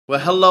Well,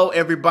 hello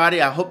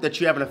everybody. I hope that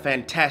you're having a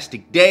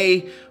fantastic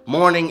day,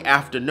 morning,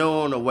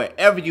 afternoon, or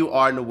wherever you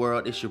are in the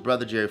world. It's your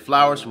brother Jerry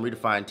Flowers from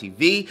REDEFINed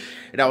TV,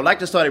 and I would like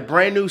to start a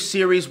brand new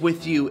series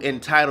with you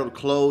entitled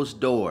Closed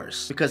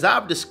Doors. Because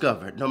I've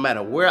discovered no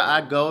matter where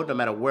I go, no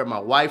matter where my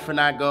wife and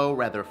I go,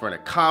 whether if we're in a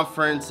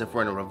conference, if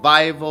we're in a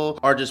revival,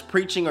 or just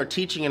preaching or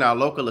teaching in our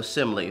local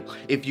assembly,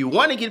 if you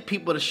want to get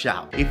people to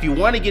shout, if you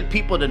want to get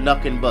people to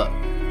knuck and buck,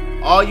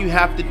 all you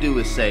have to do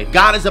is say,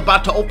 God is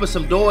about to open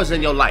some doors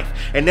in your life,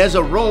 and there's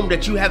a room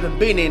that you haven't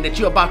been in that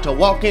you're about to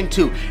walk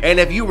into, and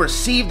if you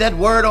receive that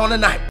word on the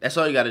night, that's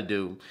all you got to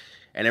do,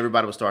 and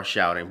everybody will start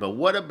shouting. But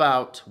what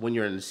about when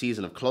you're in the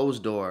season of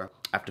closed door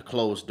after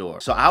closed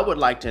door? So I would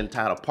like to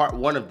entitle part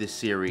one of this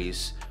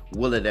series,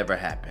 Will It Ever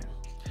Happen?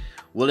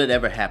 Will it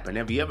ever happen?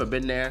 Have you ever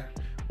been there?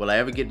 Will I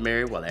ever get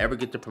married? Will I ever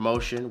get the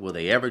promotion? Will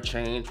they ever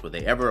change? Will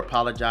they ever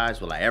apologize?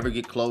 Will I ever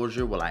get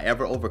closure? Will I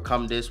ever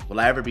overcome this?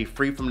 Will I ever be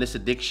free from this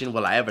addiction?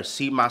 Will I ever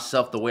see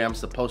myself the way I'm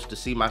supposed to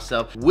see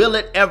myself? Will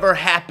it ever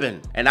happen?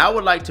 And I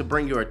would like to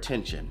bring your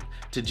attention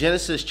to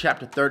Genesis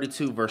chapter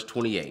 32, verse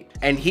 28.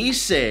 And he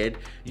said,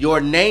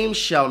 your name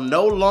shall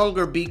no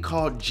longer be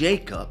called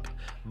Jacob,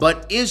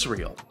 but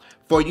Israel,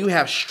 for you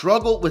have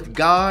struggled with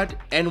God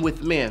and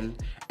with men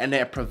and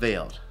have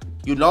prevailed.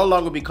 You no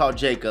longer be called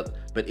Jacob,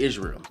 but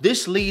Israel.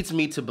 This leads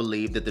me to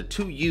believe that the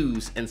two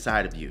yous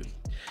inside of you.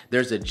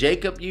 There's a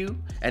Jacob you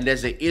and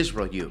there's an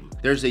Israel you.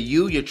 There's a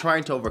you you're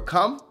trying to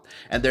overcome,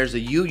 and there's a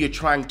you you're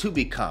trying to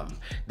become.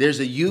 There's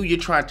a you you're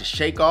trying to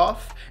shake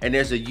off, and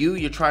there's a you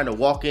you're trying to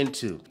walk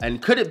into. And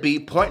could it be,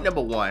 point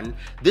number one,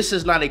 this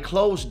is not a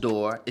closed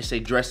door, it's a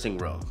dressing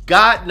room.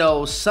 God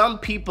knows some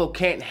people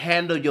can't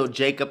handle your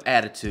Jacob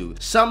attitude.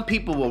 Some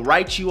people will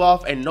write you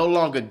off and no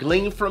longer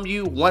glean from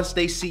you once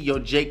they see your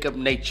Jacob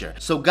nature.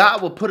 So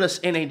God will put us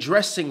in a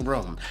dressing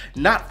room,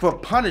 not for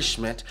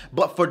punishment,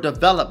 but for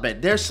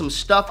development. There's some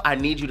stuff I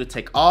need you to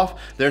take off.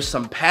 There's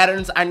some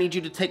patterns I need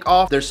you to take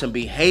off. There's some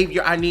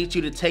behavior I need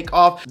you to take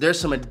off. There's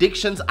some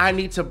addictions I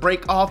need to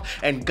break off.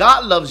 And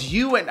God loves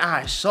you and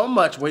I so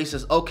much where he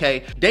says,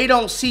 okay, they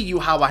don't see you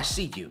how I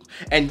see you,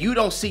 and you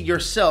don't see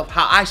yourself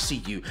how I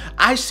see you.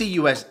 I see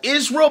you as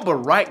Israel, but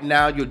right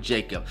now you're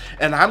Jacob,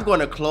 and I'm going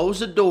to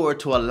close the door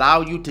to allow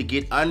you to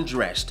get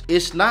undressed.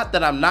 It's not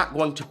that I'm not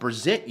going to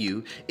present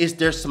you, it's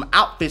there's some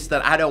outfits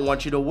that I don't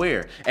want you to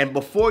wear. And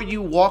before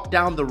you walk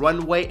down the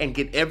runway and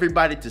get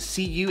everybody to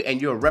see you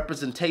and you're a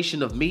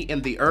representation of me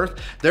in the earth,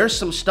 there's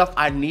some stuff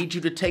I need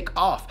you to take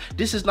off.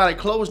 This is not a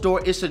closed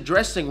door, it's a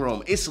dressing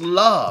room. It's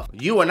love.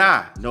 You and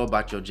I know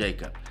about your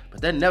Jacob, but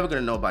they're never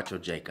gonna know about your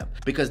Jacob,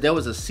 because there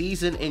was a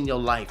season in your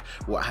life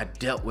where I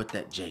dealt with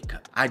that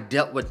Jacob. I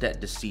dealt with that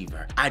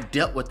deceiver. I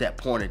dealt with that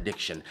porn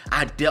addiction.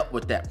 I dealt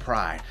with that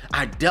pride.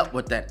 I dealt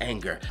with that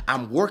anger.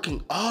 I'm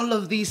working all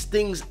of these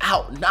things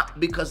out, not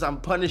because I'm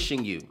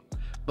punishing you,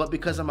 but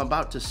because I'm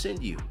about to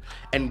send you.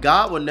 And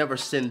God will never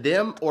send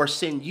them or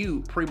send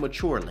you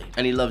prematurely.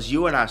 And he loves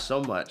you and I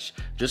so much.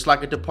 Just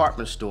like a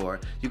department store,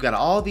 you got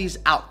all these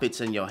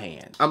outfits in your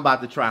hand. I'm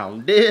about to try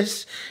on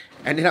this,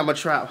 and then I'm gonna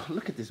try,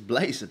 look at this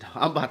blazer.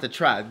 I'm about to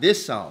try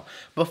this on.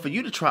 But for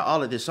you to try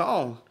all of this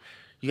on,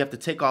 you have to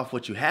take off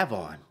what you have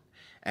on.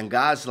 And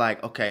God's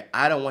like, okay,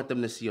 I don't want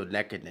them to see your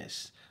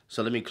nakedness.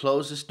 So let me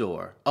close this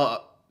door.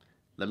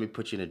 Let me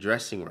put you in a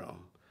dressing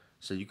room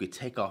so you could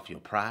take off your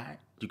pride.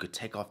 You could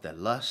take off that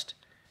lust,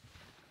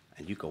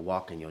 and you could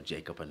walk in your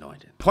Jacob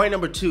anointing. Point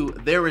number two,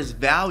 there is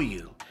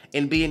value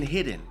in being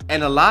hidden.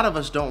 And a lot of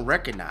us don't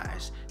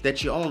recognize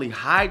that you only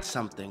hide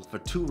something for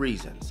two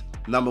reasons.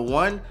 Number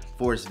one,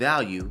 for its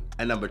value,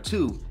 and number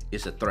two,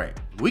 it's a threat.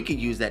 We can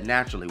use that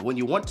naturally. When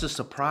you want to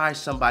surprise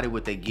somebody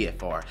with a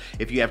gift, or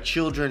if you have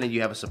children and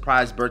you have a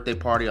surprise birthday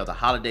party or the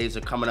holidays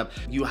are coming up,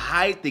 you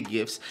hide the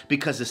gifts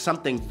because it's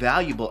something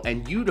valuable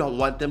and you don't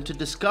want them to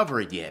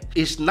discover it yet.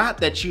 It's not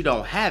that you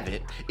don't have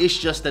it, it's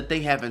just that they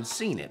haven't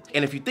seen it.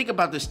 And if you think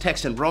about this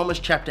text in Romans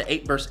chapter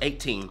 8, verse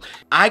 18,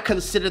 I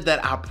consider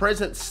that our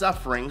present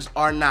sufferings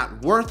are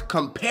not worth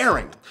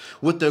comparing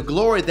with the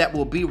glory that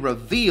will be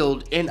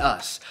revealed in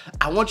us.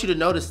 I want you to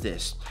notice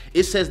this.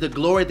 It says the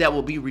glory that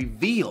will be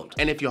revealed.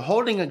 And if you're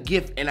holding a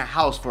gift in a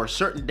house for a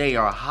certain day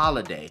or a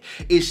holiday,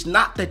 it's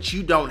not that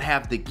you don't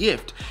have the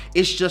gift.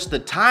 It's just the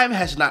time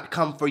has not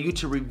come for you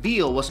to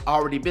reveal what's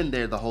already been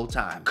there the whole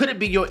time. Could it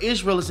be your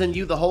Israel is in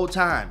you the whole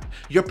time?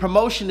 Your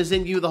promotion is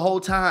in you the whole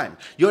time.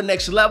 Your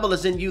next level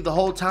is in you the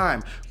whole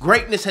time.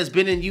 Greatness has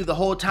been in you the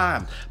whole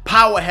time.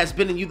 Power has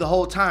been in you the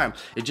whole time.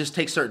 It just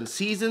takes certain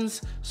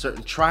seasons,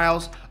 certain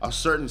trials, or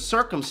certain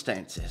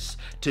circumstances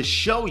to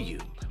show you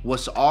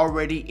what's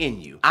already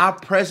in you. Our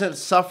present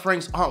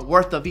sufferings aren't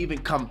worth of even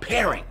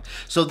comparing.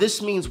 So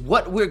this means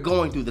what we're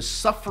going through, the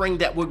suffering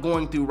that we're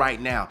going through right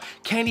now,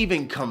 can't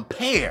even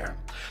compare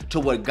to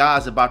what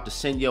God's about to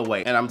send your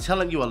way. And I'm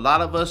telling you, a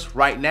lot of us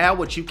right now,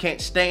 what you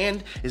can't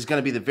stand is going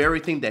to be the very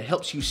thing that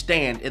helps you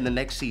stand in the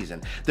next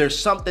season. There's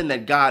something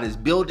that God is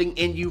building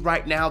in you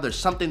right now. There's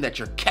something that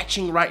you're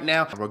catching right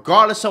now,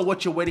 regardless of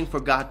what you're waiting for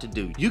God to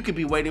do. You could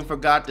be waiting for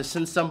God to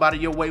send somebody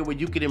your way where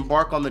you could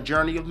embark on the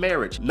journey of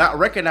marriage, not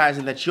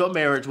recognizing that your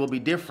marriage will be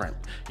different.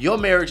 Your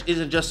marriage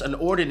isn't just an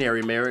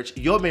ordinary marriage.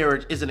 Your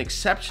marriage is an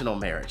exceptional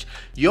marriage.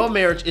 Your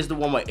marriage is the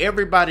one where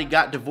everybody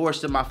got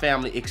divorced in my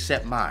family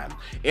except mine.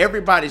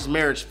 Everybody's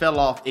marriage fell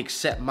off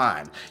except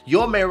mine.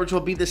 Your marriage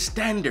will be the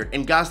standard.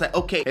 And God's like,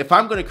 okay, if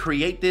I'm going to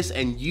create this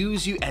and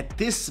use you at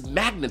this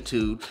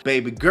magnitude,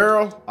 baby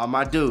girl or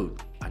my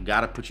dude, I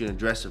gotta put you in a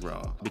dressing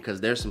room because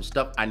there's some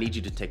stuff I need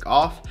you to take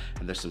off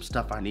and there's some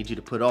stuff I need you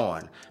to put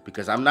on,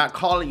 because I'm not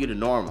calling you to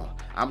normal.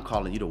 I'm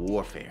calling you to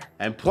warfare.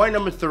 And point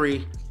number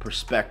 3,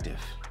 perspective.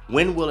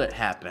 When will it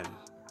happen?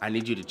 I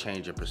need you to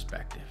change your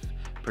perspective.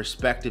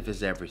 Perspective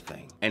is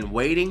everything. And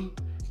waiting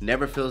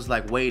never feels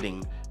like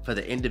waiting for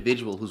the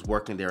individual who's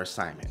working their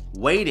assignment.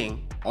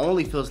 Waiting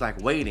only feels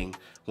like waiting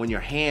when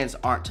your hands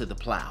aren't to the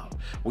plow,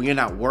 when you're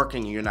not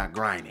working and you're not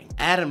grinding.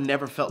 Adam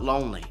never felt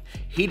lonely.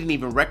 He didn't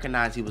even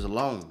recognize he was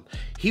alone.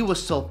 He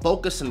was so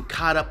focused and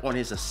caught up on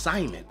his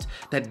assignment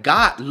that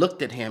God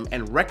looked at him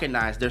and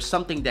recognized there's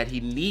something that he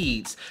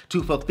needs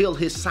to fulfill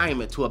his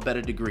assignment to a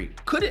better degree.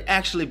 Could it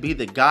actually be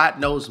that God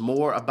knows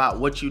more about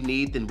what you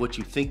need than what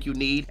you think you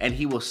need, and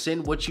he will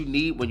send what you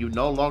need when you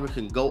no longer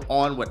can go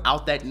on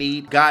without that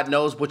need? God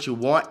knows what you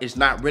want is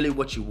not really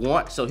what you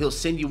want, so he'll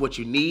send you what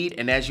you need,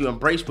 and as you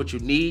embrace what you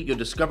need, you'll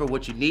discover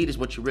what you need is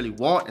what you really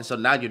want. And so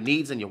now your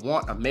needs and your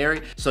want are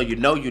married. So you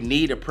know you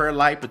need a prayer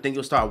life, but then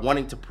you'll start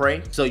wanting to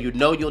pray. So you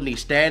know you'll need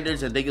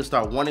standards, and then you'll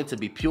start wanting to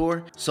be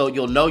pure. So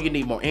you'll know you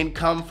need more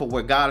income for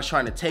where God is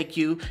trying to take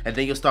you, and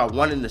then you'll start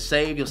wanting to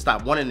save. You'll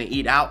stop wanting to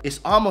eat out. It's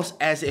almost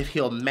as if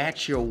he'll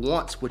match your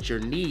wants with your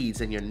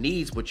needs and your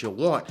needs with your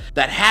want.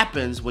 That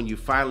happens when you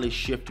finally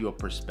shift your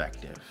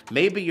perspective.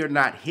 Maybe you're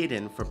not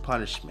hidden for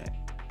punishment.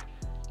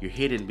 You're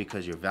hidden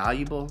because you're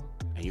valuable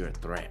and you're a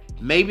threat.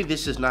 Maybe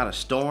this is not a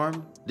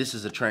storm, this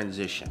is a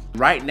transition.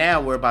 Right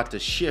now, we're about to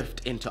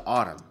shift into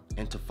autumn,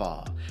 into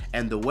fall,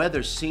 and the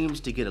weather seems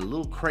to get a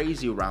little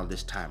crazy around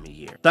this time of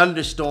year.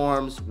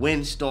 Thunderstorms,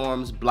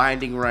 windstorms,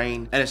 blinding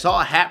rain, and it's all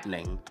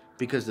happening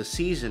because the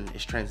season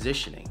is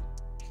transitioning.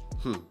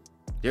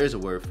 There's a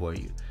word for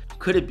you.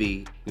 Could it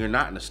be you're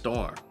not in a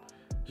storm,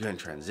 you're in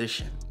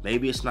transition?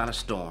 Maybe it's not a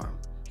storm,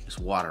 it's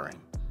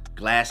watering.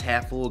 Glass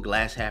half full,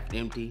 glass half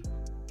empty,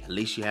 at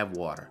least you have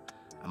water.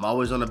 I'm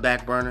always on the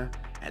back burner,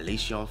 at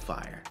least you're on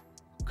fire.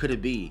 Could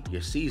it be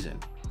your season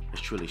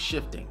is truly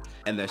shifting,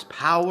 and there's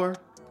power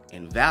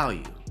and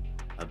value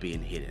of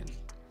being hidden?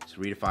 It's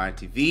Redefined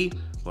TV,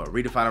 where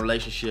redefining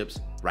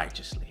relationships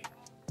righteously.